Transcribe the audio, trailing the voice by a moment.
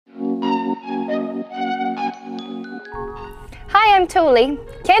toolie,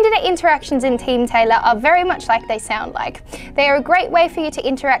 candidate interactions in Teamtailor are very much like they sound like. They are a great way for you to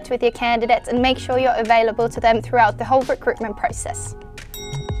interact with your candidates and make sure you're available to them throughout the whole recruitment process.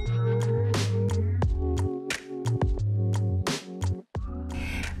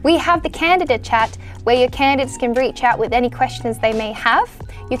 We have the candidate chat where your candidates can reach out with any questions they may have.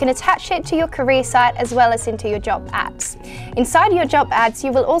 You can attach it to your career site as well as into your job ads. Inside your job ads,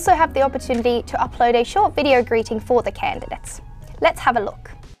 you will also have the opportunity to upload a short video greeting for the candidates. Let's have a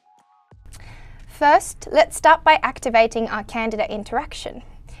look. First, let's start by activating our candidate interaction.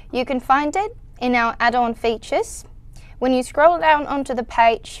 You can find it in our add-on features. When you scroll down onto the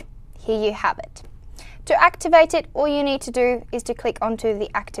page, here you have it. To activate it, all you need to do is to click onto the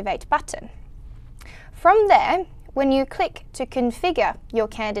Activate button. From there, when you click to configure your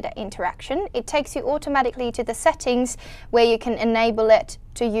candidate interaction, it takes you automatically to the settings where you can enable it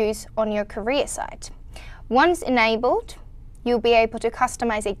to use on your career site. Once enabled, you'll be able to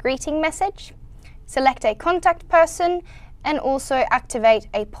customize a greeting message, select a contact person, and also activate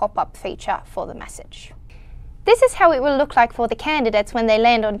a pop-up feature for the message. This is how it will look like for the candidates when they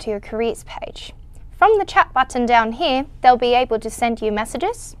land onto your careers page. From the chat button down here, they'll be able to send you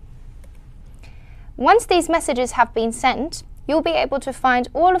messages. Once these messages have been sent, you'll be able to find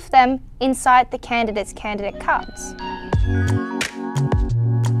all of them inside the candidate's candidate cards.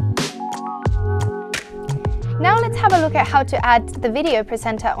 Now let's have a look at how to add the video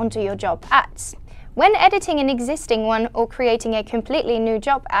presenter onto your job ads. When editing an existing one or creating a completely new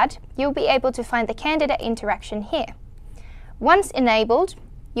job ad, you'll be able to find the candidate interaction here. Once enabled,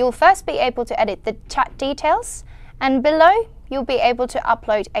 you'll first be able to edit the chat details, and below you'll be able to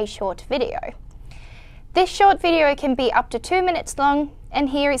upload a short video. This short video can be up to 2 minutes long, and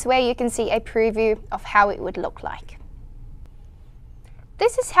here is where you can see a preview of how it would look like.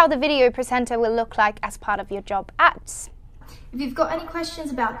 This is how the video presenter will look like as part of your job ads. If you've got any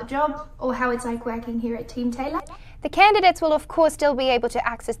questions about the job or how it's like working here at Teamtailor, the candidates will of course still be able to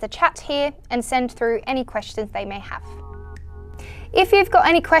access the chat here and send through any questions they may have. If you've got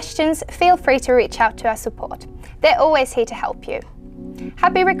any questions, feel free to reach out to our support. They're always here to help you.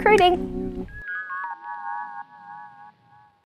 Happy recruiting!